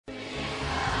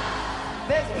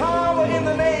There's power in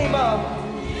the name of.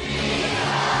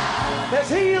 There's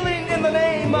healing in the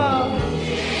name of.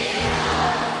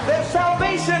 There's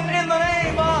salvation in the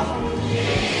name of.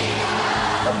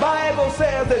 The Bible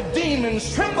says that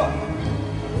demons tremble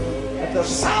at the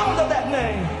sound of that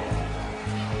name.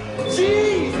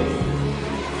 Jesus.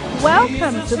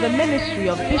 Welcome to the ministry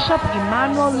of Bishop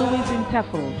Emmanuel Louis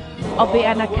Intefel of the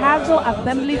Anagkazo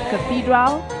Assemblies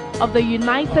Cathedral of the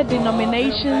United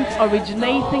Denominations,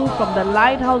 originating from the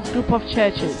Lighthouse Group of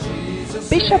Churches.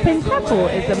 Bishop Intefel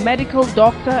is a medical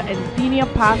doctor and senior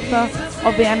pastor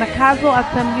of the Anagkazo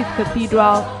Assemblies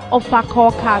Cathedral of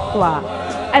Fakor Kaswa.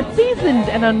 A seasoned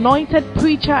and anointed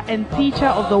preacher and teacher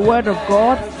of the Word of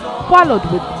God, followed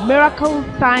with miracles,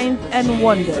 signs, and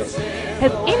wonders.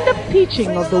 His in-depth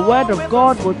teaching of the Word of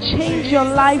God will change your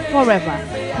life forever.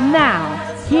 Now,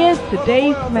 here's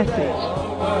today's message.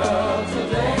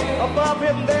 Above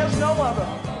him, there's no other.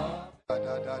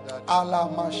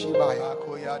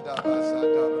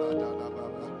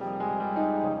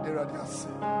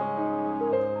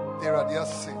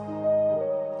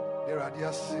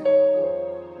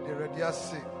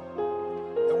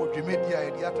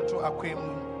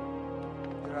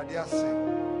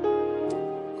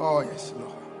 Oh, yes,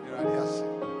 Lord.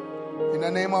 In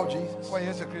the name of Jesus.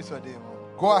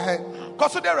 Go ahead.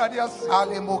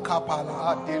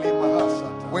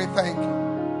 We thank you.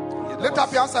 Lift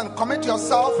up your hands and commit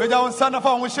yourself to the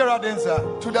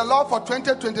Lord for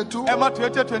 2022.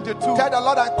 Tell the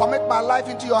Lord, I commit my life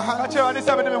into your hands.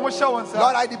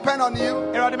 Lord, I depend on you.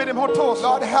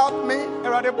 Lord, help me.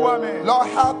 Lord,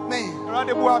 help me.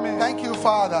 Thank you,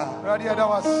 Father.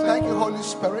 Thank you, Holy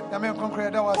Spirit. We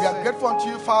are grateful unto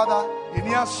you, Father,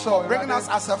 for bringing us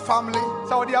as a family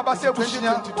into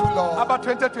 2022, Lord.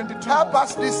 Help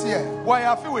us this year.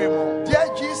 Dear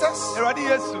Jesus,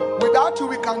 without you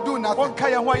we can do nothing.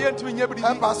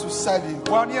 Help us to serve you.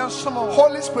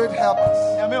 Holy Spirit, help us.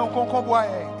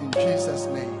 In Jesus'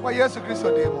 name.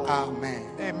 Amen.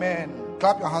 Amen.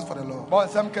 Clap your hands for the Lord.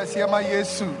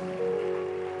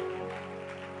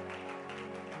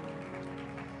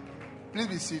 Please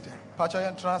be seated.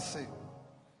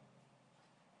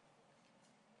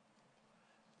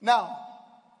 Now,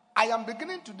 I am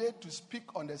beginning today to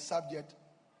speak on the subject,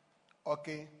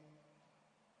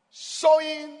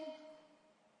 sowing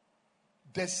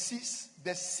the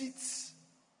seeds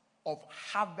of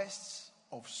harvests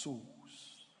of souls.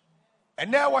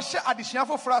 And now what shall addition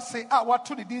for phrase what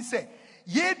to the din say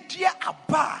ye dia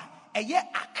aba eye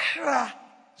akra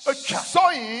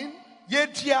Sowing ye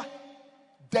dia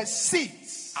the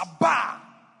seeds aba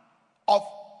of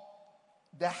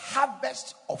the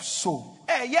harvest of soul.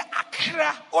 Eye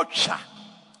akra ocha.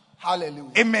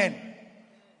 Hallelujah. Amen.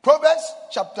 Proverbs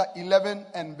chapter 11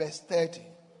 and verse 30.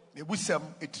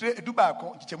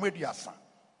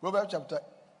 Proverbs chapter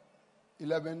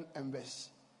 11 and verse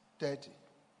 30.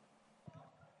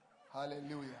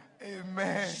 Hallelujah.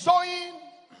 Amen. Sowing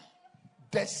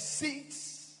the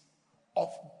seeds of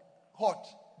what?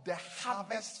 The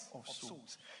harvest of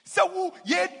souls. So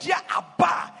ye dia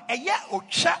aba eye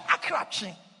ocha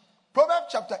akrachi. Proverbs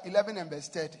chapter 11 and verse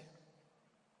 30.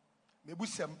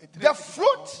 The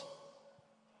fruit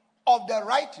of the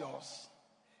righteous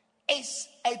is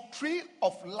a tree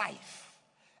of life,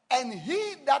 and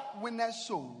he that winneth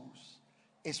souls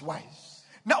is wise.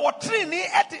 Now otrini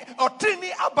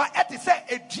aba eti say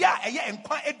edua eye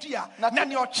enkwa edua na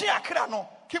ne oche akra no.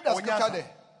 Keep the scripture there.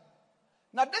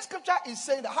 Now this scripture is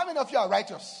saying that how many of you are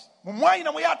righteous? How many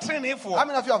of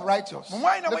you are righteous?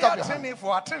 Lift up your hand.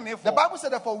 The Bible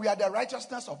said that for we are the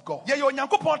righteousness of God.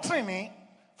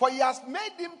 For he has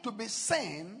made him to be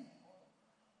sin,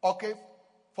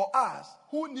 for us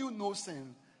who knew no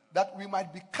sin, that we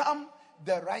might become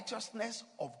the righteousness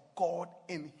of God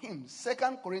in him. 2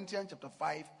 Corinthians chapter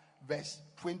 5 verse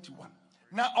 21.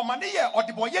 Now, look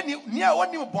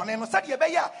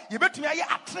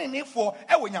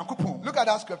at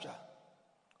that scripture.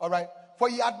 All right. For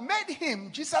he had made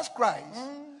him, Jesus Christ,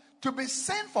 to be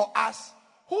sin for us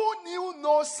who knew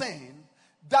no sin,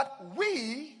 that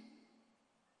we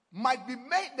might be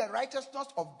made the righteousness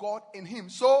of God in him.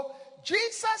 So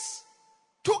Jesus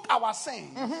took our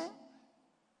sin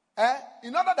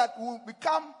in order that we will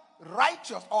become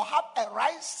righteous or have a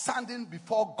right standing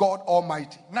before God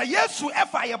Almighty. So you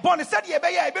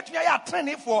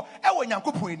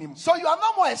are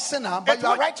no more a sinner, but you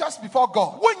are righteous before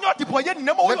God. Lift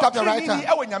up your right hand.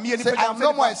 Say, I am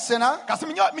no more a sinner. I'm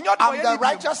the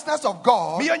righteousness of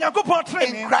God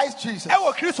in Christ Jesus.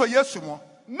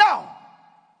 Now,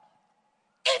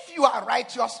 if you are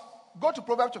righteous, go to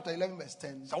Proverbs chapter 11 verse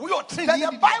 10. Then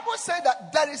the Bible says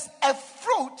that there is a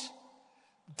fruit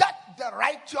that the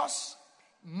righteous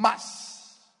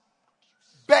must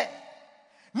bear.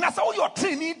 Pastor Sam,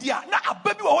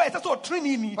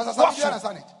 do you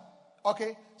understand it?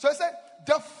 Okay. So it said,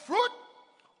 the fruit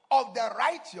of the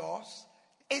righteous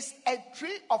is a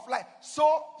tree of life.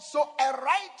 So a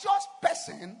righteous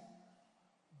person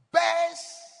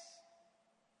bears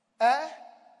a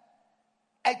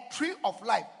tree of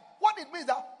life. What it means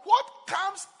that what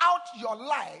comes out your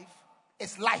life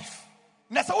is life.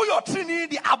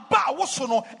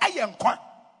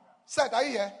 Said, are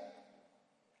you here?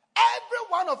 Every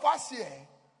one of us here,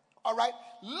 all right,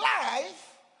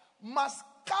 life must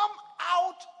come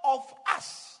out of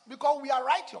us because we are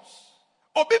righteous.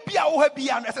 How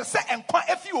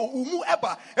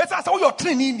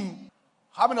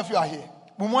many of you are here?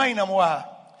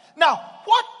 Now,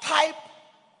 what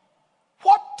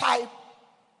type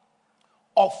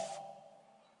of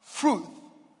fruit,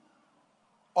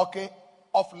 okay,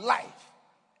 of life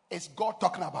is God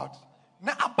talking about?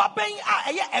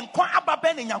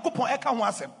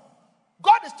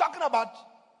 God is talking about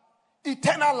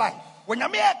eternal life.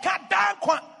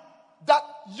 That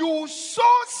you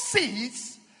sow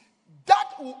seeds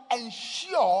that will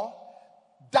ensure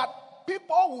that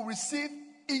people will receive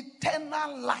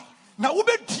eternal life. In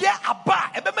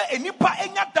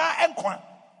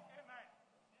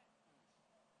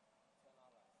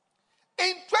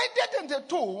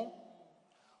 2022,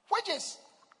 which is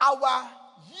our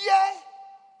year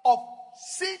of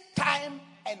seed time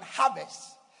and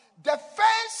harvest, the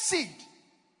first seed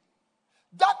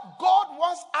that God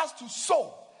wants us to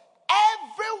sow,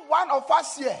 every one of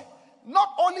us here,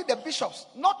 not only the bishops,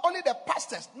 not only the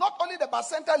pastors, not only the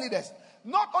Bacenta leaders,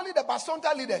 not only the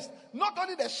Basonta leaders, not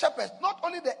only the shepherds, not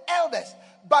only the elders,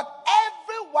 but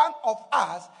every one of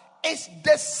us is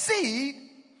the seed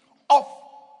of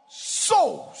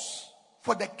souls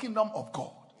for the kingdom of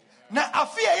God. Na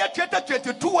afia ya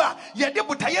 2022 a ye de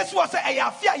buta Yesu o se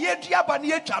afia ye duaba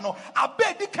na etwa no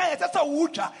abedi kan ye se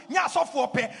wutwa nya asofo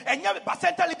pe enye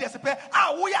percentile leaders pe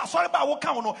a wo ya asore ba wo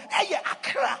kan no eye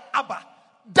akra aba.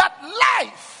 That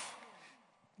life,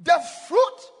 the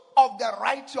fruit of the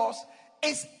righteous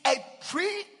is a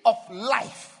tree of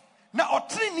life. Na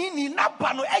otrini ni na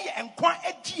ba no eye enkwa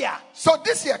edia. So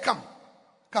this year come.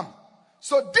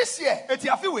 So this year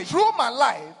through my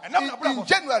life in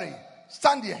January,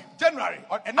 stand here.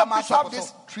 I must have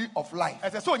this tree of life.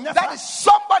 That is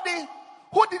somebody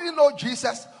who didn't know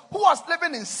Jesus, who was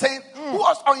living in sin, who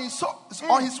was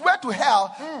on his way to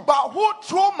hell, but who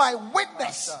through my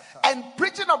witness and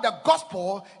preaching of the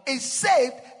gospel is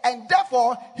saved, and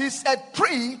therefore he's a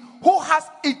tree who has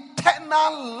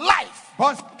eternal life.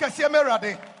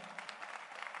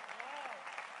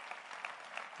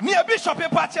 Near Bishop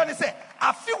Pacha say,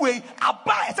 Afiwe,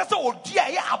 Aba, Essa,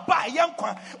 Odia, Aba,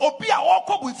 Yankwa, Obia,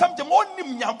 Oko, with some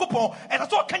Demonim Yankopo, and I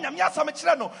saw Kanyamia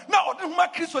Samachano. Now, Uma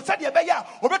Chris was said, Yabaya,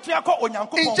 or Betriako or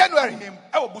Yanko. In January,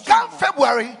 come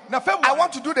February, I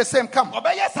want to do the same. Come. I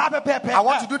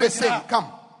want to do the same.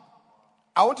 Come.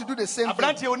 I want to do the same thing.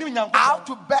 I have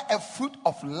to bear a fruit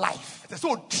of life.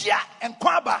 So, Tia and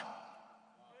Kwaba.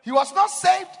 He was not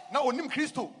saved. No, Onim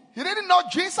Christo. He didn't know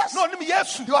Jesus. No,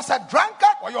 yes. He was a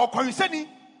drunkard. Or your Coriseni.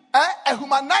 A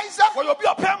humanizer. Or you'll be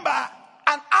a pemba.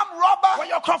 An armed robber. Or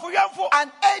your for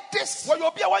an atheist. Or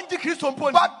you'll be a one Christian.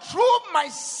 But through my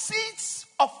seeds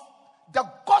of the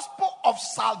gospel of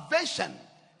salvation,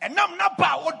 and now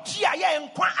Naba or Gia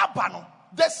and Kwa Abano.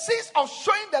 The seeds of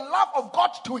showing the love of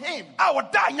God to him,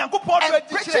 and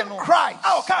preaching Christ,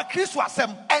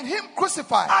 and him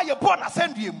crucified.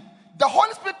 The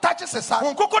Holy Spirit touches his heart.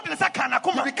 He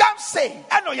becomes saved.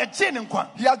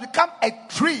 He has become a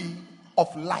tree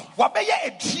of life. In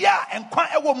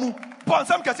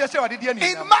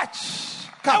March,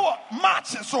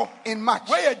 in March,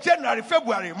 January,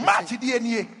 February, March,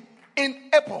 in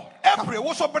April,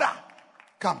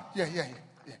 come, yeah.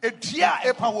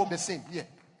 April, the same, yeah.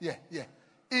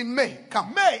 In May,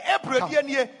 come. May, April, come.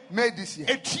 May this year.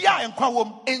 In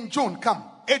June, come.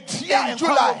 In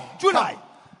July.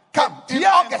 Come. In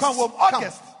August,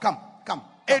 come.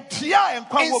 In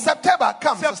September,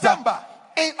 come. September.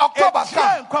 In October,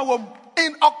 come.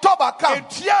 In October, come.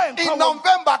 In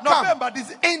November, come.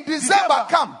 In December,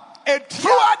 come.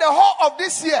 Throughout the whole of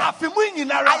this year,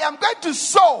 I am going to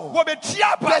sow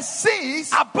the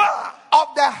seeds of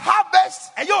the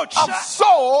harvest of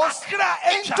souls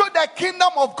into the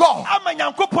kingdom of God.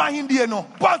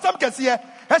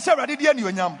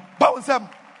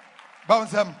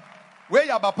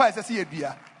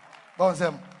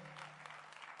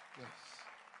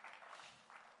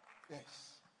 Yes.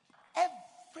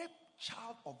 Every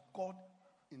child of God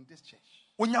in this church,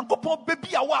 that's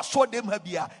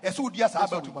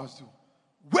what you must do.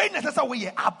 When necessary we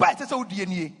aba say odi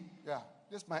anie. Yeah,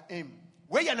 this is my aim.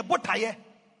 We ye ne botaye.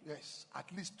 Yes,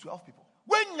 at least 12 people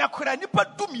When yakura nipa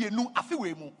dumienu afi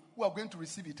we mu. who are going to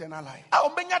receive eternal life. A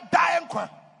omenya dae nkwa.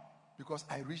 Because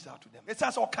I reached out to them. It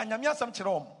says okanyame asam kire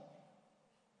om.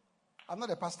 I'm not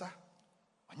a pastor.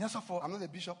 I'm not a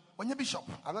bishop. I'm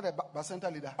not a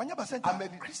Bacenta leader. I'm a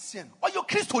Christian.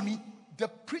 The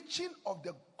preaching of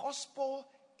the gospel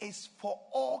is for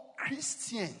all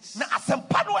Christians. In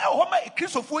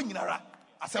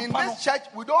this church,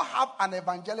 we don't have an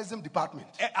evangelism department.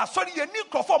 Everybody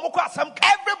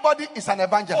is an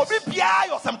evangelist. 2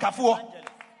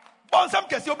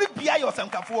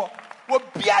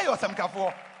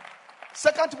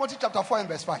 Timothy chapter 4 and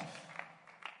verse 5.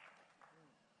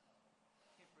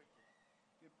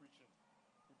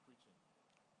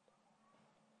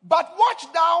 But watch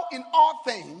thou in all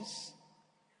things,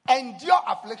 endure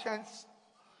afflictions,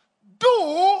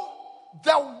 do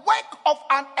the work of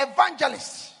an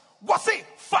evangelist. God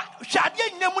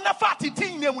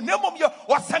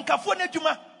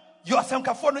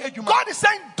is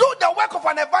saying, do the work of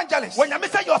an evangelist. Not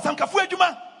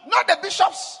the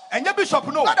bishops, not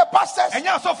the pastors,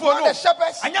 not the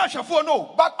shepherds,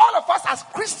 but all of us as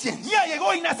Christians.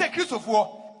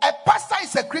 A pastor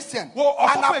is a Christian. An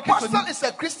apostle is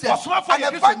a Christian.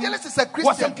 An evangelist is a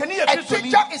Christian. A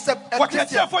teacher is a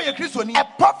Christian. A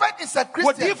prophet is a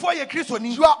Christian.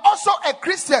 You are also a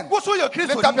Christian.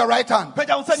 Lift up your right hand.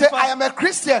 Say, I am a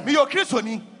Christian.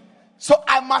 So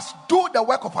I must do the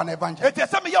work of an evangelist.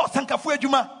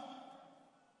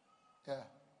 Yeah.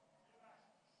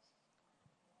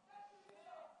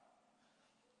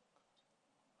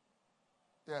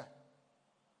 Yeah.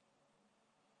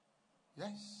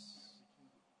 Yes.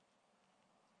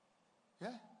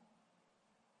 Yeah.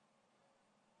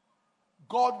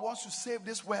 God wants to save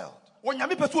this world. God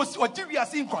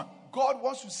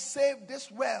wants to save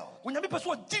this world.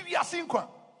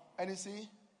 And you see,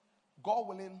 God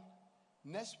willing,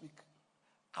 next week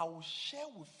I will share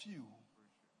with you,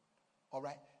 all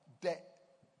right, the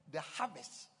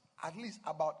harvest, at least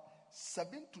about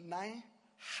 7 to 9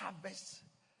 harvests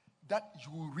that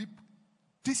you will reap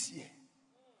this year.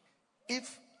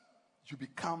 If you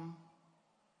become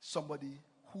somebody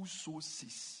who sows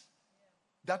seeds,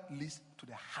 that leads to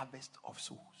the harvest of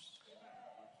souls.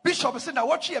 Bishop said, "Now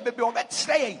watch here, baby. Oh,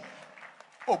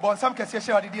 but some can say,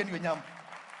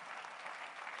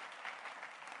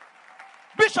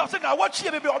 Bishop said, "Now watch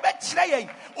here, baby.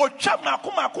 Oh, chap na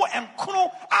kumako and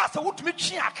kuno as a wood me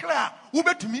chiakra,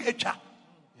 ube to me echa."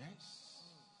 Yes.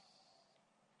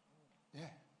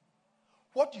 Yeah.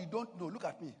 What you don't know, look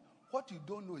at me. What you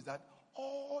don't know is that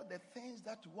all the things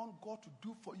that you want God to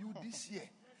do for you this year,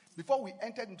 before we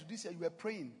entered into this year, you were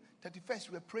praying. 31st,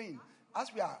 you were praying.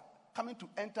 As we are coming to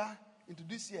enter into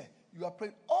this year, you are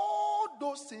praying. All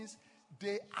those things,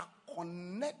 they are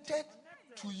connected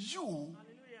to you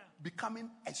becoming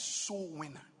a soul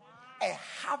winner, a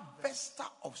harvester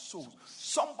of souls,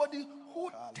 somebody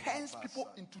who turns people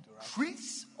into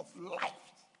trees of life.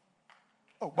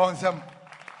 Oh, Bonsam.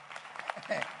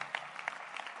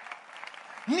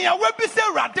 Nia webi se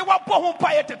rade wa bo ho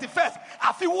paye 31st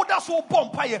afi woda so bo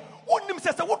mpaye wonim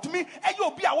se wotumi eye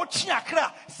obi a wo chi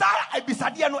akra sa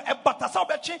ebisade no ebata sa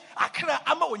obechi akra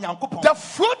ama onyankopon. The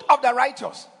fruit of the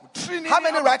righteous. How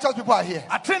many righteous people are here?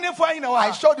 I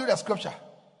showed you the scripture.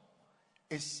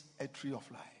 It's a tree of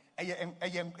life.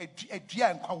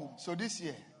 So this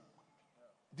year,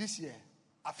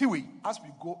 as we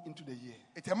go into the year,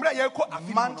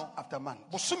 month after month,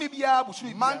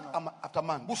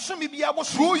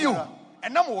 through you,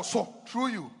 and I'm also through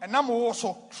you, and I'm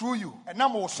also through you, and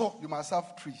I'm also you must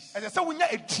have trees. And so we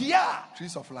need trees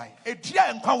of life,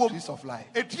 trees of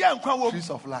life, trees of life,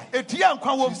 trees of life,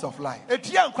 trees of life,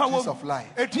 trees of life,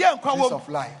 trees of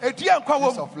life,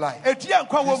 trees of life,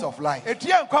 trees of life,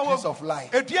 trees of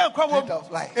life,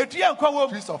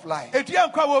 trees of life,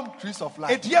 trees of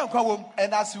life.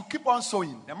 And as you keep on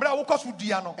sowing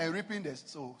and reaping the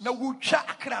souls,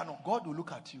 God will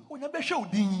look at you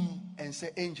and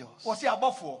say, angels,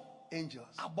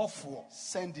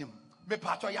 send him the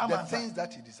things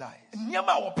that he desires.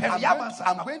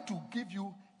 I'm going to give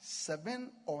you 7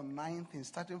 or 9 things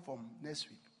starting from next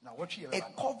week. It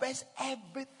covers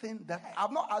everything that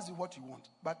I've not asked you what you want,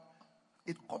 but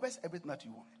it covers everything that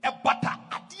you want. And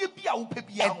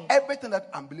everything that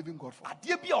I'm believing God for.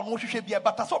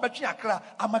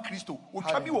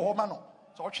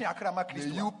 May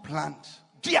you plant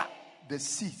the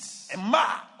seeds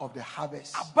of the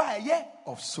harvest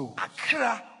of souls.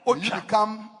 Will you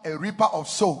become a reaper of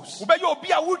souls,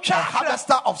 a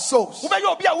harvester of souls? I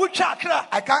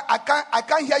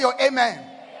can't hear your amen.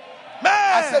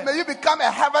 I said, may you become a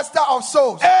harvester of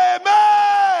souls.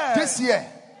 Amen. This year.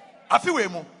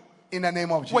 In the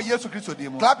name of Jesus.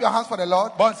 Clap your hands for the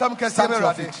Lord. Stand to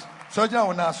your feet.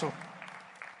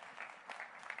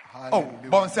 Oh,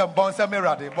 bonsem.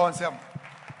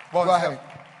 Go ahead.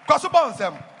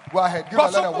 Go ahead. Give a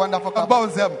lot of wonderful clap.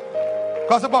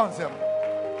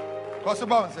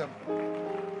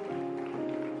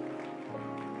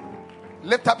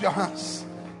 Lift up your hands.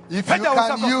 If you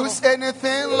can use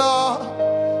anything, Lord,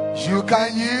 you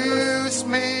can use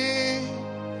me.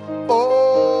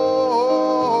 Oh,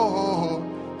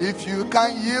 if you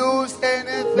can use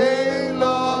anything,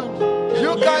 Lord,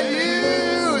 you can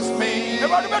use me.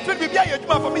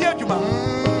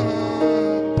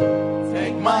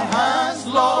 Take my hands,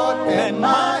 Lord, and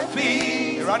my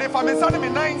feet.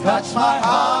 Touch my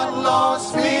heart, Lord,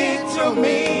 speak to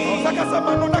me.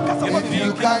 If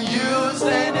you can use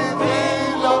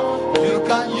anything, Lord, you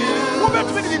can use me.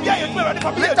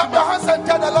 Lift up your hands and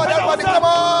tell the Lord, everybody, come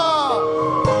on.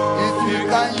 If you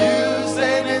can use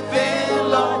anything,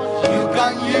 Lord, you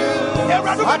can use.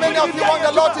 How many of you want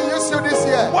the Lord to use you this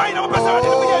year? Oh,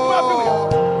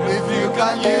 if you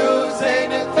can use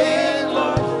anything,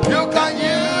 Lord, you can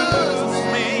use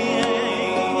me.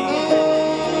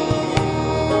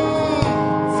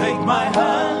 Take my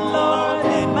hand, Lord,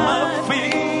 and my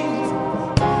feet.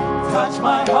 Touch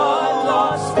my heart,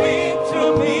 Lord, speak to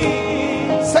me.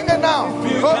 Sing it now.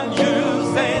 If you can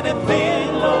use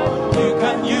anything, Lord, you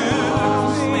can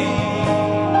use me.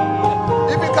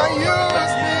 If you can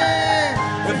use me.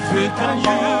 If you can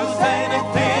use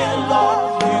anything,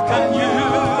 Lord, you can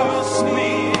use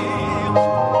me.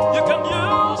 You can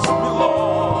use me,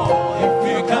 Lord. If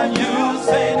you can use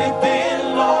anything,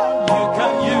 Lord, you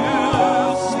can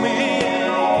use me.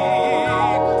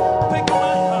 Take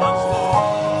my hands,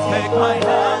 Lord. Take my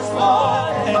hands,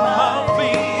 Lord, and my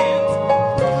feet.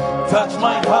 Touch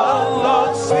my heart,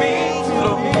 Lord, speak to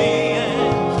me.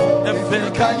 If you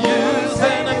can use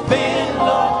anything,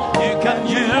 Lord, you can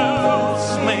use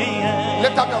me.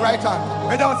 Lift up your right hand.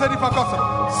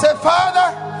 Say,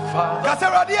 Father,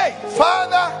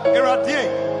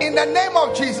 in the name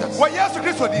of Jesus,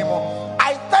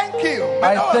 I thank you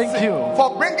for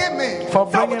bringing me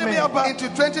into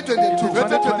 2022.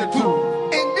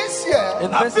 In this year,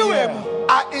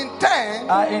 I intend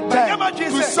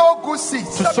to sow good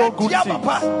seeds, so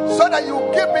that you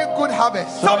give me good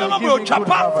harvest. Father,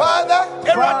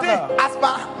 as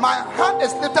my hand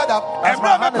is lifted up, I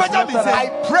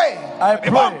pray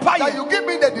that you give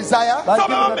me the desire, the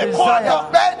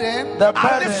burden, the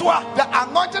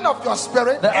anointing of your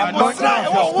spirit, to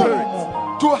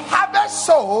harvest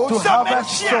souls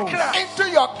into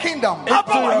your kingdom.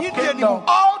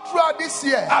 All throughout this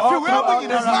year, month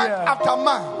after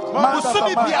month. Clap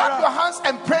your hands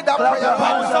and pray that prayer. Clap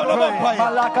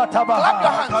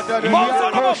your hands.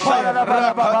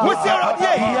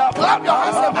 Clap your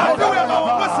hands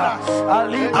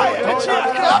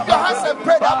and pray that prayer. Clap your hands and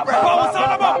pray that prayer.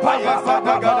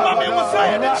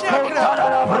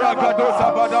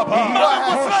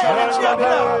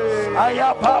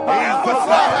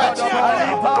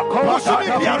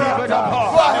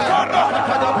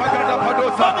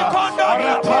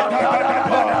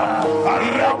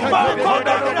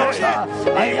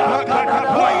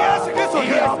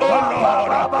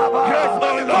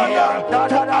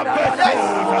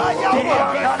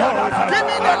 Give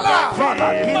me the love.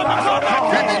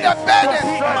 Give me the burden.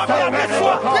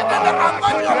 Give me the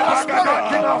anointing of your spirit.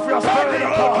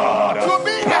 To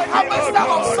be a harvester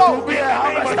of soul. To be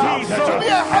a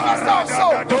harvester of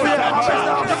soul. To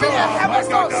be a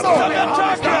harvester of soul.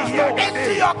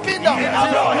 Into your kingdom.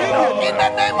 In the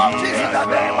name of Jesus.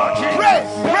 Pray.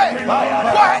 Go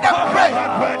ahead and pray.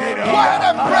 Go ahead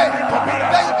and pray.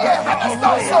 There will be a harvester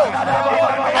of soul.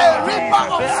 A reaper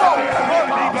of soul.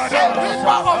 A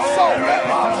reaper of soul.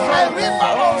 A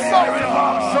reaper of soul.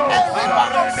 A reaper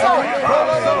of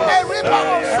soul. A reaper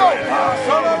of soul.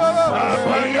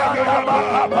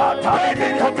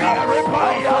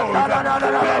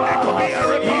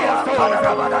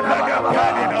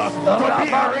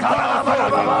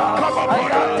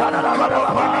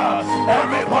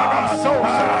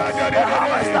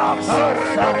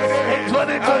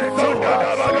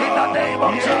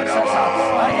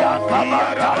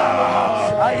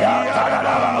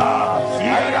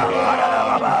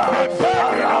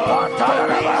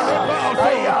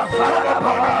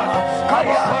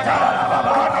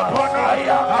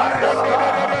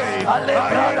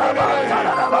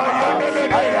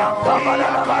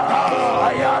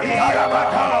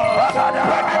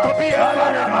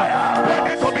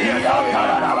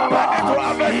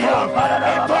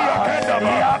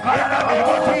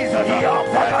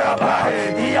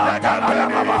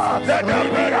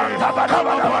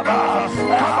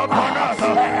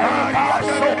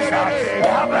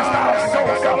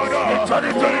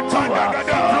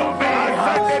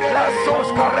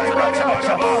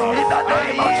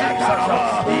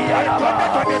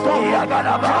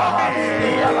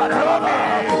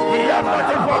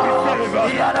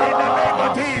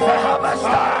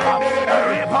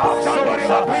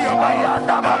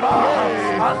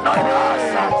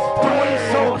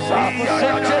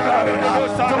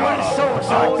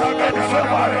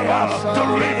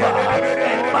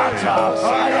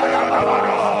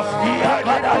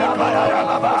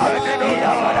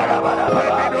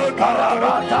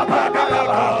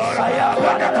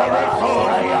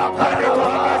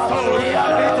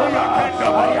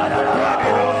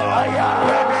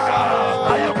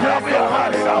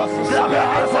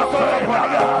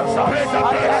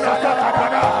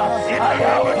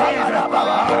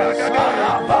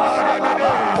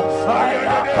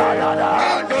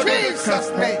 In Jesus'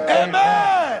 name.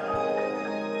 Amen.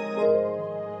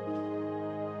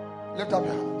 Lift up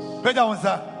your hands.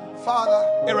 Father,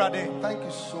 thank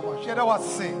you so much.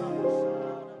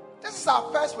 This is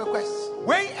our first request.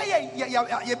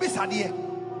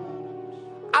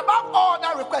 Above all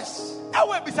that requests,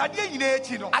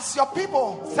 as your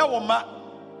people,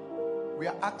 we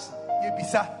are asking,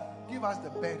 give us the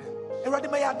burden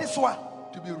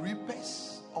to be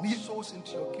reapers of souls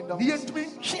into your kingdom. Give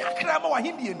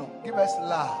us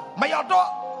love,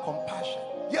 compassion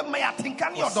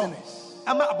for sinners.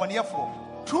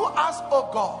 Through us, oh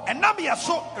God,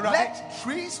 let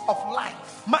trees of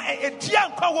life,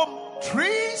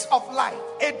 trees of life,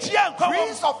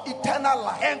 trees of eternal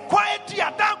life,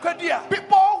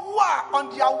 people who are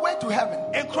on their way to heaven,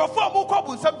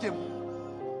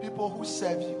 people who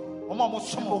serve you,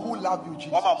 people who love you,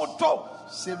 Jesus,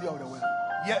 Savior of the world,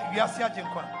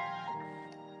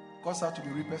 cause us to be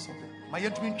reapers of them.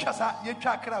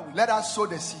 Let us sow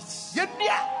the seeds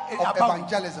of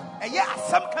evangelism,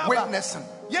 witnessing,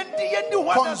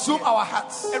 consume our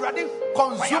hearts,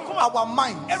 consume our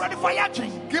minds,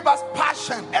 give us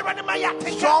passion,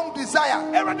 strong desire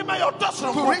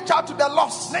to reach out to the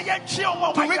lost, in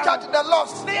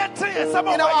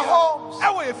our homes,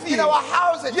 in our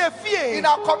houses, in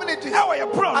our communities, at our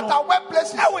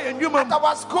workplaces, at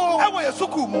our schools,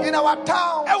 in our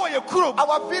towns,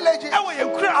 our villages,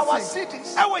 our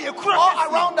cities, all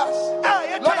around us.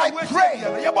 Lord, I pray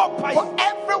for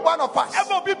every one of us.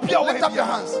 Lift up your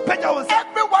hands.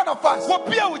 Every one of us,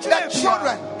 the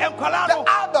children, the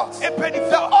adults, the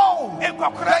old, the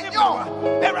young,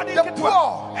 the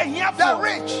poor, the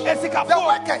rich, the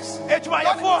workers, the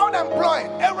unemployed,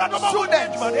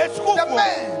 students, the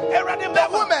men, the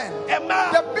women,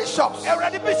 the bishops,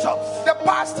 the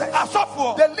pastors,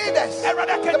 the leaders,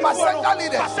 the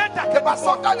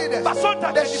Basanta leaders,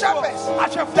 the shepherds,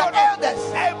 the elders,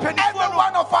 every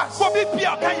one of us.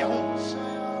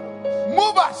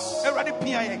 Move us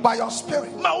by your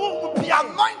spirit.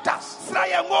 Anoint us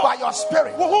by your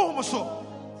spirit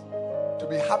to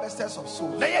be harvesters of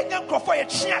souls.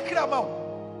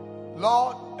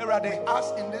 Lord, we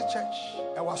ask in this church,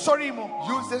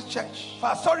 use this church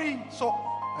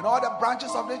and all the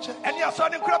branches of the church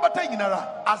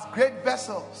as great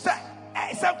vessels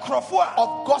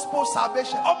of gospel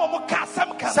salvation.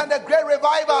 Send a great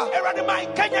revival.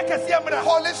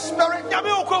 Holy Spirit,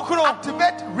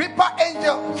 activate reaper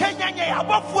angels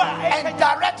and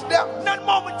direct them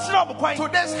to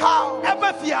this house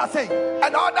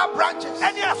and other branches.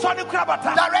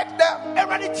 Direct them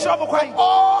from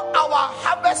all our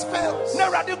harvest fields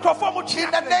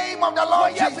in the name of the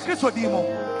Lord Jesus.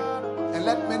 And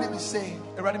let many be saved.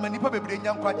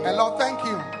 And Lord, thank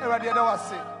you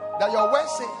that your word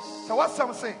says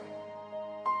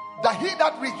that he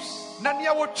that reaps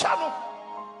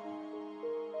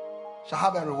shall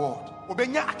have a reward.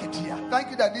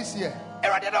 Thank you that this year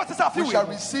we shall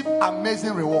receive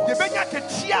amazing rewards.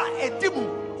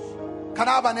 Can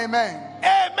I have an amen?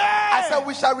 Amen. I said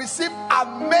we shall receive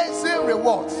amazing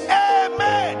rewards.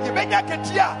 Amen.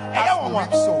 As we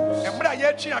reap souls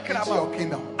into your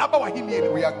kingdom.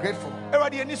 We are grateful.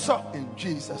 In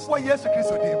Jesus' name.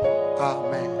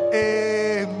 Amen.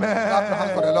 Amen. Clap your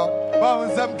hands for the Lord. Oh,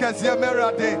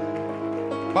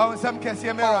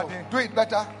 do it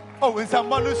better. Oh, it's a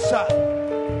malusha.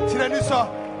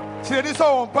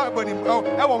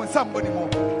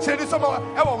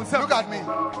 Look at me.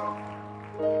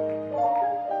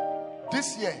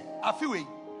 This year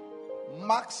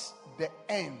marks the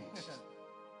end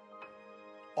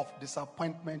of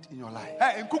disappointment in your life.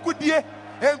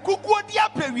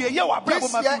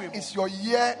 This year is your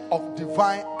year of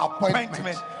divine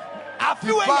appointment.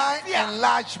 divine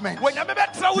enlargement, divine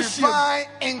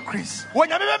increase,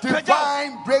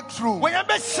 divine breakthrough,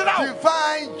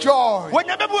 divine joy,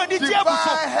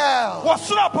 divine health,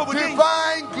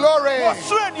 divine glory.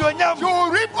 You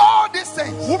will reap all these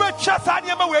things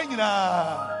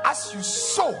as you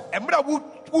sow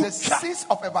the seeds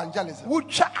of evangelism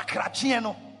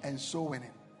and soul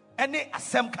winning.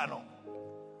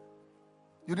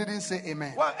 You didn't say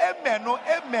amen. Amen.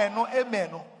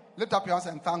 Lift up your hands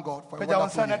and thank God for a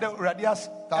wonderful year.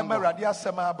 Thank God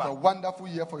for a wonderful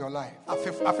year for your life.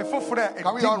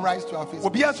 Can we all rise to our feet?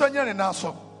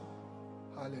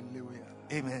 Hallelujah.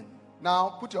 Amen. Now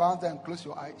put your hands there and close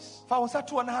your eyes. I want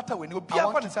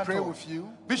to pray with you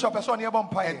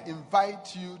and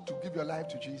invite you to give your life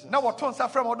to Jesus.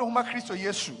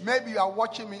 Maybe you are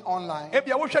watching me online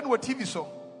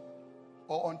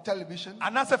or on television,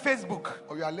 and that's a Facebook,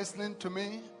 or you are listening to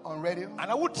me on radio,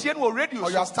 and I would see no radio, or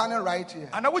you are standing right here,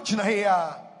 and I would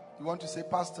here. You want to say,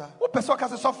 Pastor,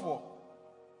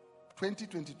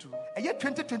 2022,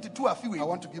 I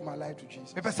want to give my life to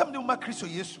Jesus.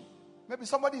 Maybe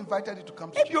somebody invited you to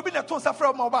come to church,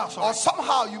 or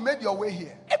somehow you made your way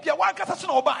here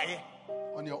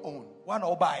on your own.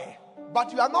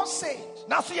 But you are not saved.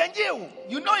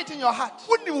 You know it in your heart.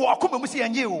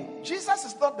 Jesus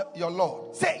is not your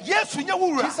Lord.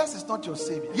 Jesus is not your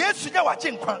Savior.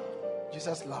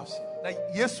 Jesus loves you.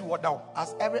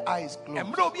 As every eye is closed,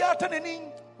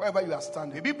 wherever you are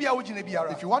standing,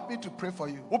 if you want me to pray for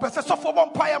you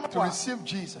to receive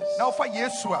Jesus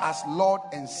as Lord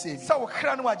and Savior,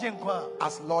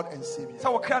 as Lord and Savior,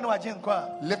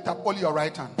 lift up only your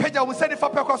right hand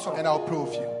and I'll pray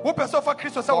with you.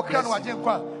 God bless you.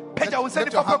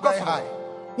 Lift your hand very high.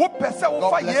 God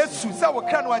bless you.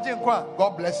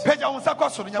 God bless you.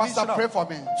 Pastor, pray for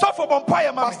me.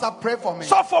 Pastor, pray for me.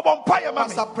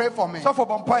 Pastor, pray for me.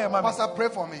 Pastor, pray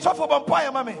for me.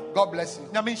 God bless you.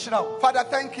 Father,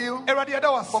 thank you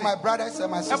for my brothers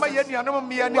and my sisters who have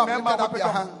lifted up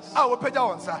their hands.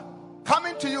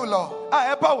 Coming to you, Lord.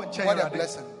 What a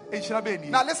blessing.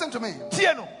 Now listen to me.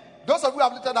 Those of you who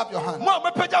have lifted up your hand,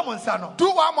 do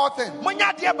one more thing.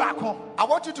 I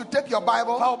want you to take your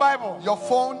Bible, your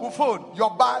phone,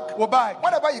 your bag,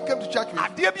 whatever you came to church with,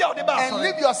 and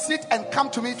leave your seat and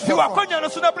come to me to the front.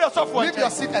 Leave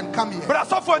your seat and come here. Leave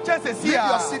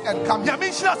your seat and come here.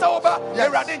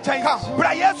 Yes. Come.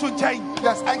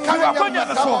 Yes, and carry them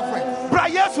with some offering.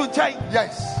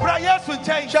 Yes.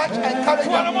 Church, and carry them.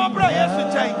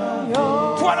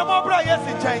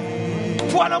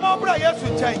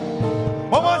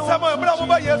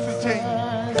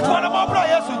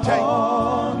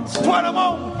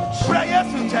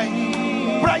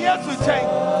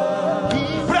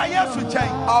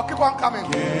 I'll keep on coming.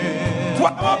 Keep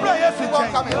on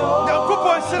coming. Clap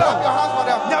your hands for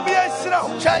them.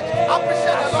 Church,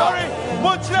 appreciate the Lord.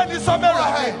 Go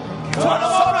ahead. So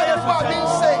many people are being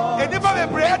saved. Into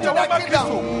the kingdom.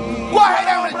 Go ahead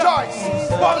and rejoice.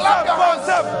 Clap your hands.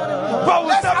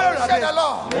 Let's appreciate the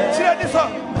Lord.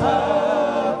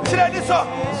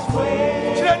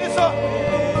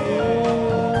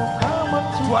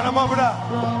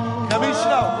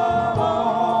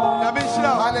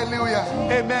 Hallelujah.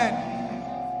 Amen.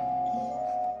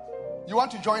 You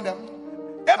want to join them?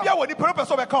 You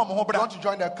want to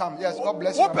join them? Come. Yes, God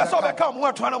bless you.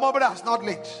 It's not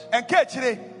late. You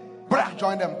want to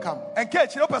join them? Come.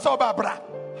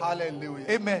 Hallelujah.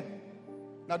 Amen.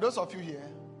 Now those of you here,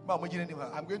 I'm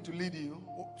going to lead you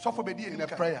in a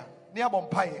prayer.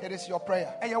 It is your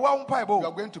prayer. You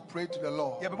are going to pray to the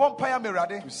Lord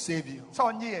to save you.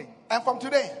 And from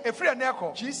today,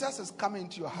 Jesus is coming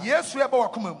into your heart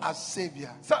as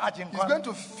Savior. He's going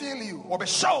to fill you with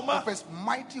His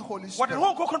mighty Holy Spirit, and you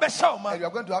are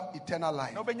going to have eternal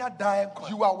life.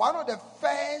 You are one of the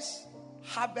first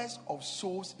harvest of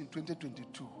souls in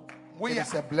 2022. It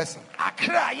is a blessing.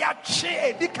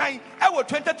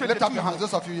 Lift up your hands,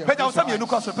 those of you here.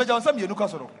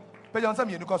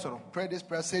 Pray this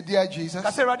prayer. Say, Dear Jesus.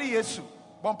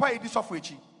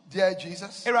 Dear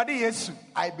Jesus,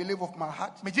 I believe with my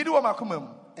heart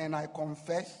and I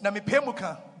confess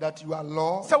that you are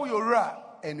Lord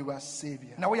and you are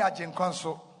Savior.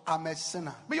 I'm a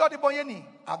sinner.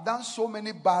 I've done so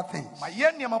many bad things.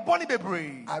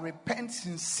 I repent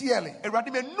sincerely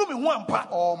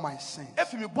of all my sins.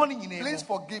 Please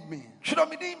forgive me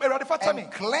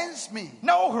and cleanse me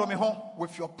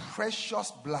with your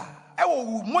precious blood.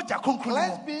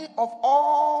 Cleanse me of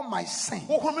all my sins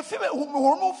and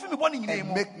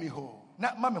make me whole.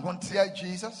 Dear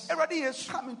Jesus,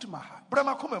 come into my heart.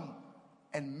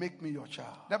 and make me your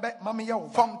child.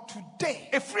 From today,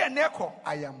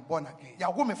 I am born again.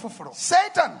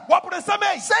 Satan, I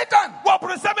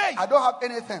don't have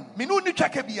anything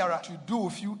to do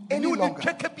with you any longer.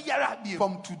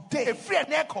 From today,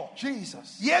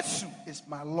 Jesus is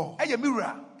my Lord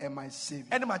and my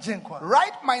Savior.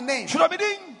 Write my name.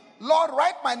 Lord,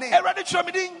 write my name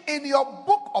in your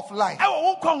book of life.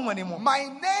 My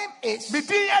name is.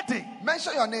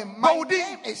 Mention your name. My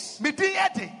name is.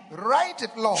 Write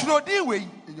it, Lord, in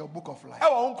your book of life.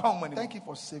 Thank you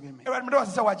for saving me.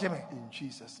 In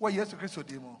Jesus' name.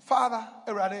 Father,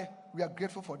 we are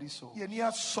grateful for this soul.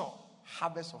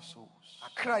 Harvest of souls.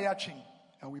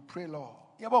 And we pray, Lord,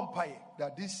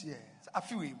 that this year,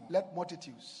 let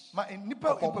multitudes upon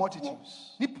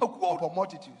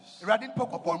multitudes,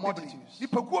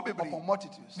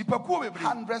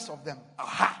 hundreds of them,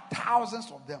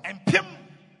 thousands of them,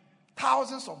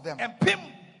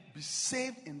 be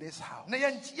saved in this house.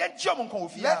 Let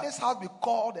this house be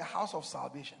called the house of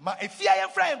salvation.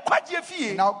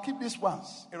 Now keep these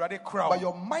ones by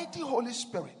your mighty Holy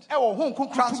Spirit.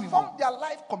 Transform their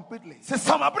life completely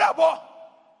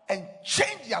and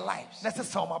change their lives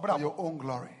for your own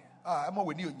glory. I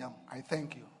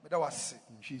thank you.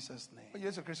 In Jesus' name.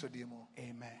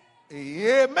 Amen.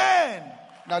 Amen.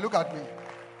 Now look at me.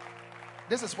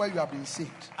 This is where you have been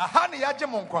saved.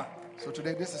 So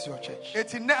today, this is your church.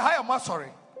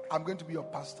 I'm going to be your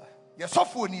pastor.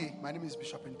 My name is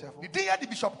Bishop Intefo.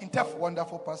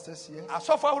 Wonderful pastors here.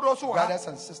 Brothers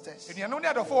and sisters. We are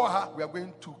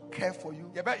going to care for you,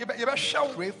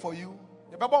 pray for you,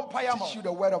 teach you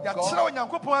the word of God,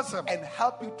 and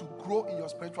help you to grow in your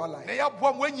spiritual life.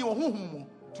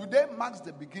 Today marks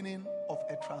the beginning of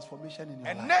a transformation in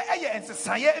your life.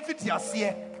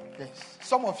 Yes.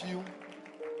 Some of you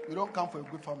don't come from a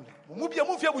good family. Some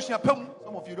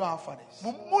of you don't have fathers.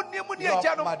 You don't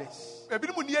have mothers.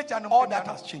 All that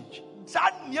has changed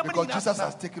because Jesus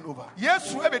has taken over.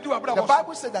 The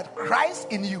Bible says that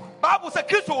Christ in you is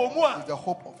the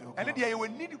hope of your glory.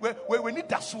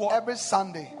 Every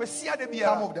Sunday,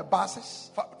 come of the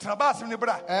buses.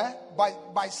 By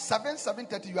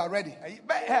 7:30 you are ready.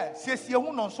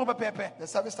 The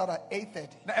service starts at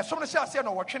 8:30.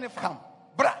 Come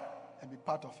and be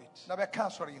part of it.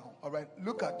 All right,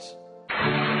 look at.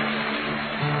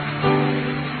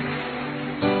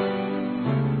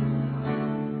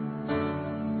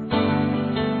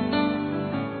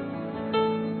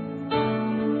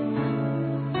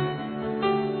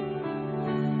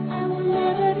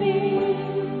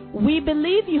 We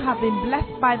believe you have been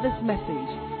blessed by this message.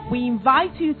 We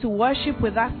invite you to worship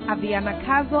with us at the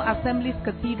Anakazo Assemblies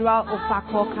Cathedral of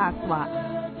Ofako Kaswa.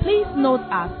 Please note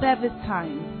our service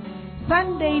times.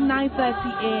 Sunday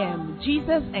 9:30 a.m.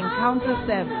 Jesus Encounter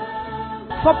Service.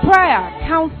 For prayer,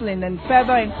 counseling and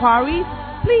further inquiries,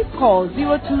 please call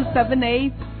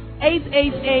 0278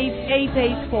 888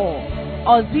 884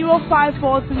 or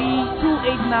 0543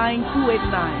 289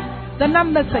 289. The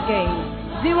numbers again,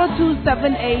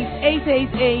 0278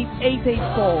 888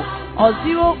 884 or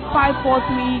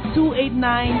 0543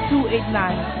 289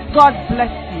 289. God bless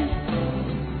you.